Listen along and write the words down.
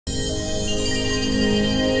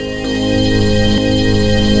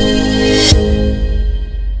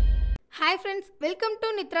friends, welcome to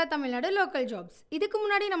Nithra Tamilnadu Local Jobs. இதுக்கு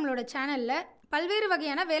முன்னாடி நம்மளோட சேனல்ல பல்வேறு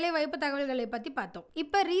வகையான வேலை வாய்ப்பு தகவல்களை பத்தி பார்த்தோம்.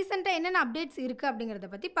 இப்போ ரீசெண்டா என்னென்ன அப்டேட்ஸ் இருக்கு அப்படிங்கறத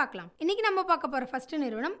பத்தி பார்க்கலாம். இன்னைக்கு நம்ம பார்க்க போற ஃபர்ஸ்ட்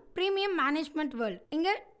நிறுவனம் பிரீமியம் மேனேஜ்மெண்ட் வேர்ல்ட். இங்க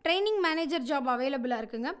ட்ரைனிங் மேனேஜர் ஜாப் அவைலபிளா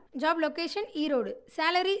இருக்குங்க. Job location Erode.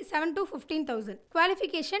 salary 7 to 15,000.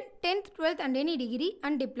 Qualification 10th 12th and any degree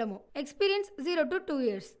and diploma. Experience 0 to 2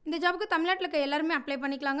 years. இந்த ஜாபுக்கு தமிழ்நாட்டில் இருக்க எல்லாருமே அப்ளை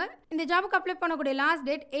பண்ணிக்கலாங்க. இந்த ஜாபுக்கு அப்ளை பண்ணக்கூடிய லாஸ்ட்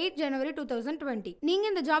டேட் 8 January 2020. நீங்க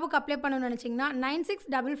இந்த ஜாபுக்கு அப்ளை பண்ணணும்னு நினைச்சீங்கன்னா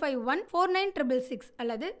 9655149666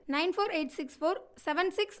 அல்லது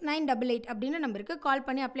 9486476988 அப்படின்னு நம்பருக்கு கால்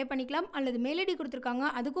பண்ணி அப்ளை பண்ணிக்கலாம் அல்லது மெயில் ஐடி கொடுத்துருக்காங்க,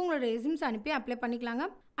 அதுக்கு உங்களோட ரெஸ்யூம்ஸ் அனுப்பி அப்ளை பண்ணிக்கலாங்க.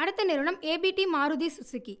 அடுத்த நிறுவனம் ABT Maruti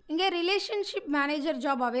Suzuki. இங்க ரிலேஷன்ஷிப் மேனேஜர்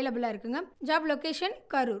ஜாப் அவைலபிளா இருக்குங்க. Job location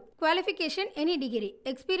Karur. Qualification any degree.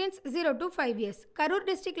 Experience 0 to 5 years. Karur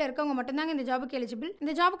டிஸ்ட்ரிக்ட்ல இருக்கவங்க மட்டும்தாங்க இந்த ஜாபுக்கு எலிஜிபிள்.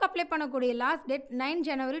 இந்த ஜாபுக்கு அப்ளை பண்ணக்கூடிய லாஸ்ட் டேட் 9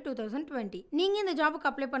 January 2020. நீங்க இந்த ஜாபுக்கு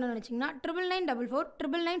அப்ளை பண்ணணும்னு நினைச்சீங்கன்னா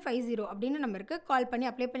 9944499950 அப்படின்னு நம்பருக்கு கால் பண்ணி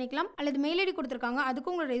அப்ளை பண்ணிக்கலாம் அல்லது மெயில் ஐடி கொடுத்துருக்காங்க,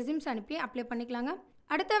 அதுக்கு உங்களோட ரெஸ்யூம்ஸ் அனுப்பி அப்ளை பண்ணிக்கலாங்க.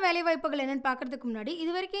 அடுத்த வேலை வாய்ப்புகள் என்னன்னு பார்க்கறதுக்கு முன்னாடி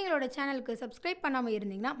இது வரைக்கும் எங்களோட சேனலுக்கு சப்ஸ்கிரைப் பண்ணாம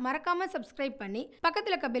இருந்தீங்கன்னா மறக்காம சப்ஸ்கிரைப் பண்ணி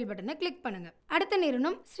பக்கத்துல இருக்க பெல் பட்டனை கிளிக் பண்ணுங்க. அடுத்த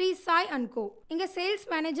நிறுவனம் ஸ்ரீ சாய் Co. இங்க சேல்ஸ்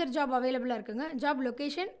மேனேஜர் ஜாப் அவைலபிளா இருக்குங்க. Job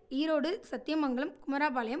location Erode, Sathyamangalam,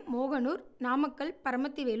 Kumarapalayam, Mohanur, Namakkal,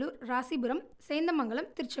 Paramathivelur, Rasipuram, Sendamangalam,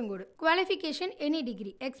 Tiruchengode. Qualification any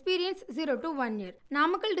degree. Experience 0 to 1 year.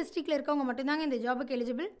 Namakkal டிஸ்ட்ரிக்ட்ல இருக்கவங்க மட்டும்தாங்க இந்த ஜாபுக்கு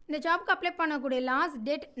எலிஜிபிள். இந்த ஜாபுக்கு அப்ளை பண்ணக்கூடிய லாஸ்ட்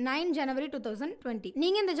டேட் 9 January 2020.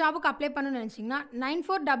 நீங்க இந்த ஜாபுக்கு அப்ளை பண்ணணும்னு நினைச்சீங்கன்னா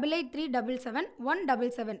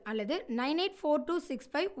 9488377177 அல்லது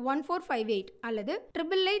 9842651458 அல்லது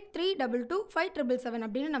 8883225777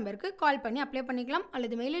 அப்படின்னு நம்பருக்கு கால் பண்ணி அப்ளை பண்ணிக்கலாம்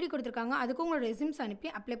அல்லது மெயில் ஐடி கொடுத்துருக்காங்க, அதுக்கு உங்களோட ரெஸ்யூம்ஸ் அனுப்பி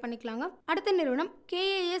அப்ளை பண்ணிக்கலாங்க. அடுத்த நிறுவனம்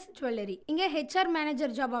KAS ஜுவல்லரி. இங்க HR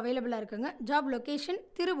மேனேஜர் ஜாப் அவைலபிளா இருக்குங்க. Job location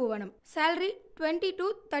Thirubuvanam. salary 20 to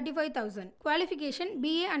 35,000. Qualification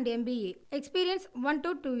BA and MBA. Experience 1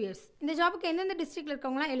 to 2 years. இந்த ஜாபுக்கு எந்தெந்த டிஸ்ட்ரிக்ட்ல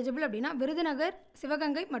இருக்கவங்களாம் எலிஜிபிள் அப்படின்னா விருதுநகர்,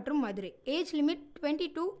 சிவகங்கை மற்றும் Madurai. Age limit 20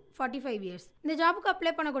 to 45 years. இந்த ஜாபுக்கு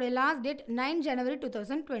அப்ளை பண்ணக்கூடிய லாஸ்ட் டேட் 9 January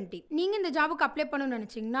 2020. நீங்க இந்த ஜாபுக்கு அப்ளை பண்ணணும்னு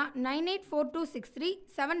நினைச்சீங்கன்னா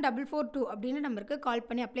 9842637442 அப்படின்னு நம்பருக்கு கால்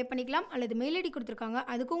பண்ணி அப்ளை பண்ணிக்கலாம் அல்லது மெயில் ஐடி கொடுத்துருக்காங்க,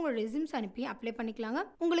 அதுக்கு உங்களோட ரெஸ்யூம்ஸ் அனுப்பி அப்ளை பண்ணிக்கலாங்க.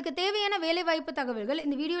 உங்களுக்கு தேவையான வேலை வாய்ப்பு தகவல்கள்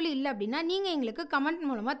இந்த வீடியோல இல்ல அப்படின்னா நீங்க எங்களுக்கு கமெண்ட்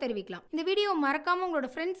மூலமா தெரிவிக்கலாம். இந்த வீடியோ மறக்காம உங்களோட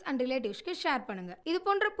ஃப்ரெண்ட்ஸ் அண்ட் ரிலேட்டிவ்ஸ்க்கு ஷேர் பண்ணுங்க. இது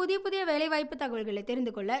போன்ற புதிய புதிய வேலை வாய்ப்பு தகவல்களை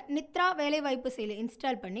தெரிந்து கொள்ள நித்ரா வேலை வாய்ப்பு செயலை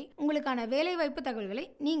இன்ஸ்டால் பண்ணி உங்களுக்கான வேலை வாய்ப்பு தகவல்களை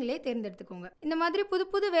நீங்களே தேர்ந்தெடுத்துக்கோங்க. இந்த மாதிரி புது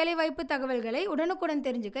புது வேலை வாய்ப்பு தகவல்களை உடனுக்குடன்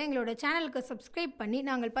தெரிஞ்சுக்க எங்களோட சேனலுக்கு சப்ஸ்கிரைப் பண்ணி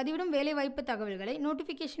நாங்கள் பதிவிடும் வேலை வாய்ப்பு தகவல்களை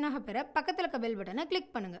நோட்டிபிகேஷனாக பெற பக்கத்துல இருக்க பெல் பட்டனை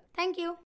கிளிக் பண்ணுங்க. தேங்க்யூ.